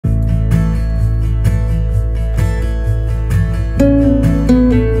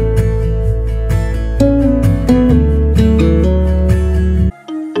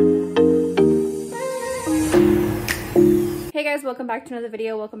welcome back to another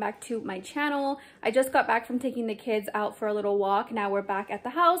video. Welcome back to my channel. I just got back from taking the kids out for a little walk. Now we're back at the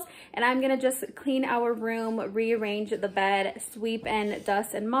house and I'm gonna just clean our room, rearrange the bed, sweep and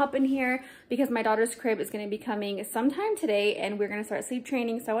dust and mop in here because my daughter's crib is gonna be coming sometime today and we're gonna start sleep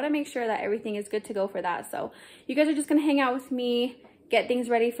training. So I wanna make sure that everything is good to go for that. So you guys are just gonna hang out with me, get things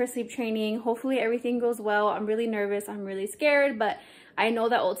ready for sleep training. Hopefully everything goes well. I'm really nervous, I'm really scared, but I know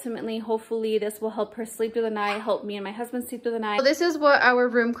that ultimately, hopefully this will help her sleep through the night, help me and my husband sleep through the night. So this is what our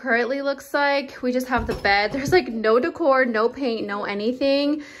room currently looks like. We just have the bed. There's like no decor, no paint, no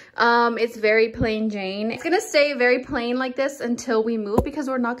anything. It's very plain Jane. It's gonna stay very plain like this until we move because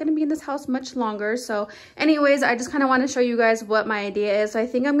we're not gonna be in this house much longer. So anyways, I just kind of want to show you guys what my idea is. So I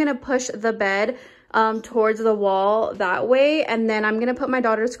think I'm gonna push the bed towards the wall that way, and then I'm gonna put my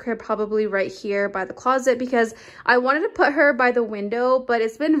daughter's crib probably right here by the closet because I wanted to put her by the window, but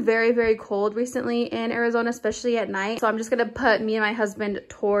it's been very cold recently in Arizona, especially at night. So I'm just gonna put me and my husband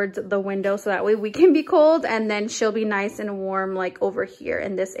towards the window so that way we can be cold and then she'll be nice and warm like over here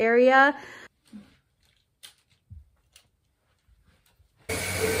in this area.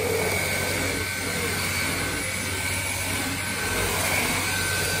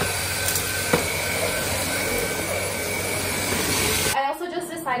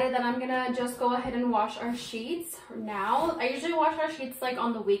 Decided that I'm gonna just go ahead and wash our sheets now. I usually wash our sheets like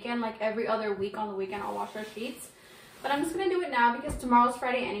on the weekend, like every other week on the weekend I'll wash our sheets, but I'm just gonna do it now because tomorrow's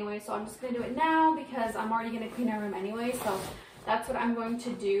Friday anyway. So I'm just gonna do it now because I'm already gonna clean our room anyway, so that's what I'm going to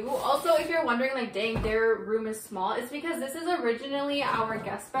do. Also, if you're wondering like, dang, their room is small, it's because this is originally our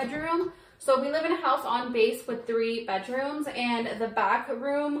guest bedroom. So we live in a house on base with 3 bedrooms, and the back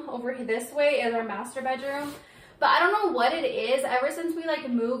room over this way is our master bedroom. But I don't know what it is, ever since we like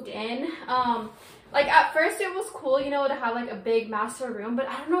moved in, like at first it was cool, you know, to have like a big master room, but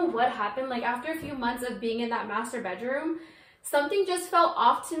I don't know what happened. Like after a few months of being in that master bedroom, something just felt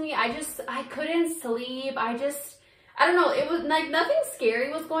off to me. I couldn't sleep. I don't know, it was like nothing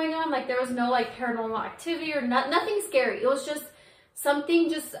scary was going on. Like there was no like paranormal activity or nothing scary. It was just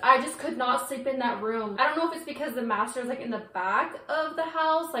something I just could not sleep in that room. I don't know if it's because the master is like in the back of the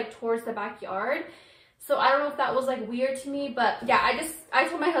house, like towards the backyard. So I don't know if that was like weird to me, but yeah, I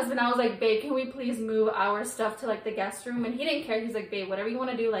told my husband, I was like, babe, can we please move our stuff to like the guest room? And he didn't care. He's like, babe, whatever you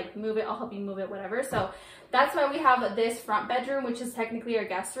want to do, like move it, I'll help you move it, whatever. So that's why we have this front bedroom, which is technically our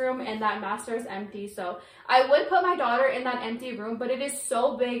guest room, and that master is empty. So I would put my daughter in that empty room, but it is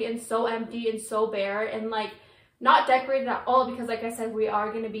so big and so empty and so bare and like not decorated at all because like I said, we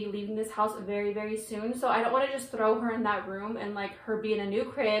are going to be leaving this house very soon. So I don't want to just throw her in that room and like her be in a new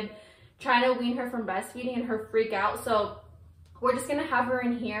crib, trying to wean her from breastfeeding and her freak out. So we're just gonna have her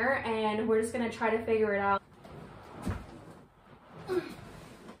in here and we're just gonna try to figure it out.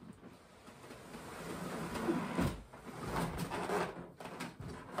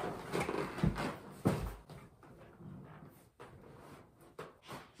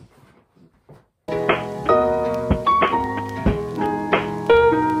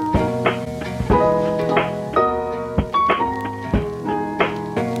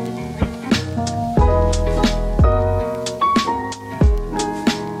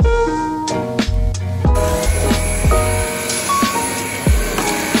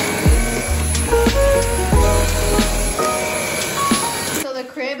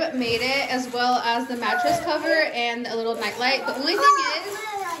 Made it, as well as the mattress cover and a little nightlight. The only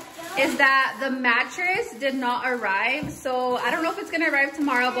thing is that the mattress did not arrive, so I don't know if it's gonna arrive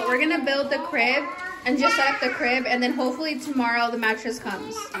tomorrow, but we're gonna build the crib and just set up the crib, and then hopefully tomorrow the mattress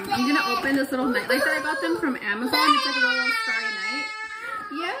comes. I'm gonna open this little nightlight that I got them from Amazon. It's like a little starry night.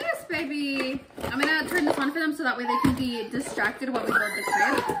 Yes, baby. I'm gonna turn this on for them so that way they can be distracted while we build the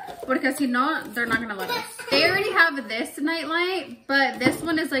crib, because you know they're not gonna let us. They already have this nightlight, but this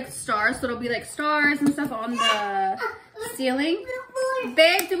one is like stars, so it'll be like stars and stuff on the ceiling.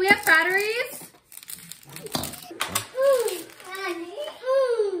 Babe, do we have batteries?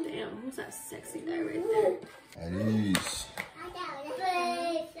 Damn, who's that sexy guy right there? Nice.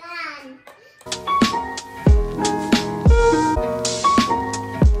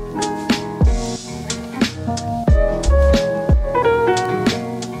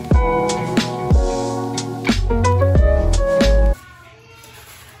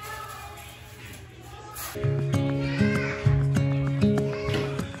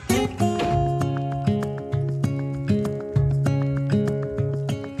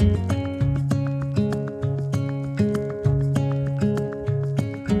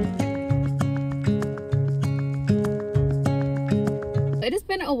 It has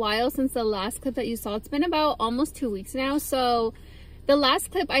been a while since the last clip that you saw. It's been about almost 2 weeks now. So the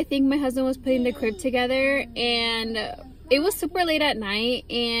last clip, I think my husband was putting the crib together, and it was super late at night,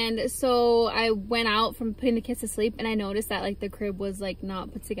 and so I went out from putting the kids to sleep, and I noticed that like the crib was like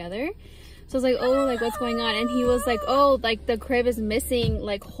not put together. So I was like, oh, like what's going on? And he was like, oh, like the crib is missing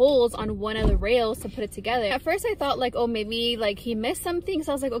like holes on one of the rails to put it together. At first I thought like, oh, maybe like he missed something.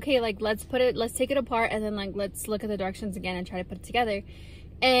 So I was like, okay, like let's take it apart, and then like let's look at the directions again and try to put it together.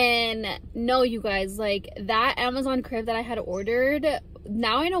 And no, you guys, like that Amazon crib that I had ordered,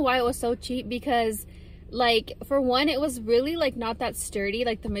 now I know why it was so cheap, because like for one, it was really like not that sturdy,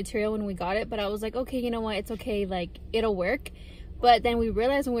 like the material when we got it. But I was like, okay, you know what, it's okay, like it'll work. But then we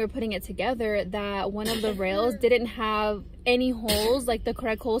realized when we were putting it together that one of the rails didn't have any holes, like the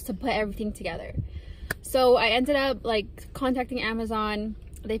correct holes to put everything together. So I ended up like contacting Amazon.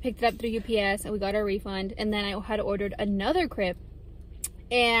 They picked it up through UPS and we got our refund. And then I had ordered another crib.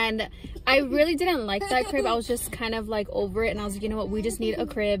 And I really didn't like that crib. I was just kind of like over it. And I was like, you know what, we just need a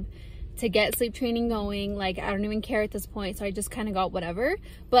crib to get sleep training going. Like I don't even care at this point. So I just kind of got whatever,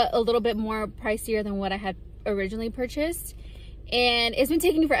 but a little bit more pricier than what I had originally purchased. And it's been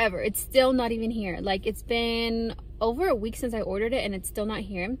taking forever. It's still not even here. Like it's been over a week since I ordered it and it's still not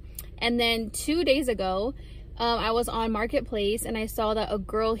here. And then 2 days ago, I was on Marketplace and I saw that a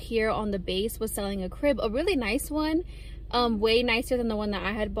girl here on the base was selling a crib, a really nice one, way nicer than the one that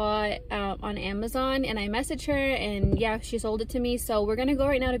I had bought on Amazon. And I messaged her and yeah, she sold it to me. So we're gonna go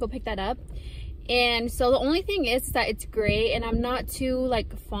right now to go pick that up. And so the only thing is that it's gray, and I'm not too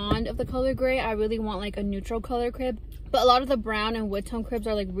like fond of the color gray. I really want like a neutral color crib. But a lot of the brown and wood tone cribs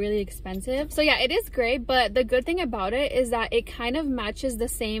are like really expensive. So yeah, it is gray, but the good thing about it is that it kind of matches the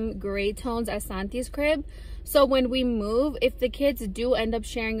same gray tones as Santi's crib. So when we move, if the kids do end up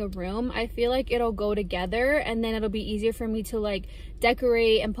sharing a room, I feel like it'll go together, and then it'll be easier for me to like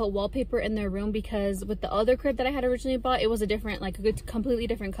decorate and put wallpaper in their room, because with the other crib that I had originally bought, it was a different, like a completely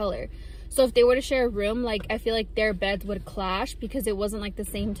different color. So if they were to share a room, like I feel like their beds would clash because it wasn't like the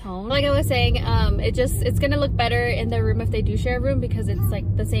same tone. Like I was saying, it's gonna look better in their room if they do share a room, because it's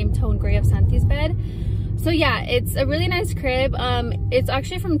like the same tone gray of Santi's bed. So yeah, it's a really nice crib. It's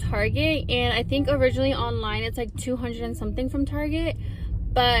actually from Target, and I think originally online it's like 200 and something from Target,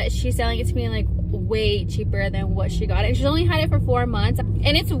 but she's selling it to me like way cheaper than what she got, and she's only had it for 4 months, and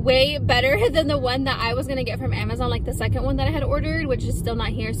it's way better than the one that I was gonna get from Amazon, like the second one that I had ordered, which is still not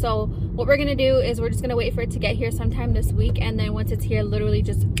here. So what we're gonna do is we're just gonna wait for it to get here sometime this week, and then once it's here, literally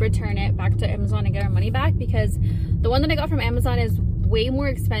just return it back to Amazon and get our money back, because the one that I got from Amazon is way more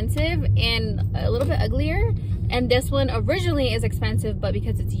expensive and a little bit uglier, and this one originally is expensive, but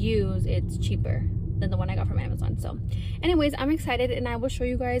because it's used, it's cheaper than the one I got from Amazon. So anyways, I'm excited, and I will show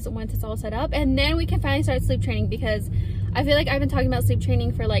you guys once it's all set up, and then we can finally start sleep training, because I feel like I've been talking about sleep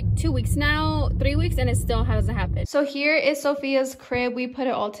training for like 2 weeks now, 3 weeks, and it still hasn't happened. So here is Sophia's crib. We put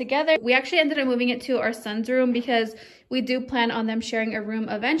it all together. We actually ended up moving it to our son's room because we do plan on them sharing a room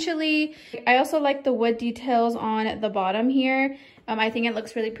eventually. I also like the wood details on the bottom here. I think it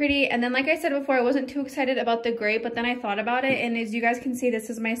looks really pretty. And then like I said before, I wasn't too excited about the gray, but then I thought about it, and as you guys can see, this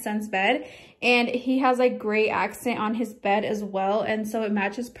is my son's bed, and he has like gray accent on his bed as well, and so it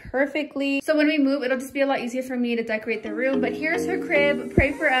matches perfectly. So when we move, it'll just be a lot easier for me to decorate the room. But here's her crib.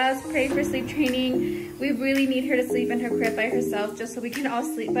 Pray for us, pray for sleep training. We really need her to sleep in her crib by herself, just so we can all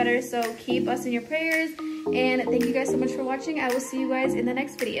sleep better. So keep us in your prayers, and thank you guys so much for watching. I will see you guys in the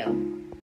next video.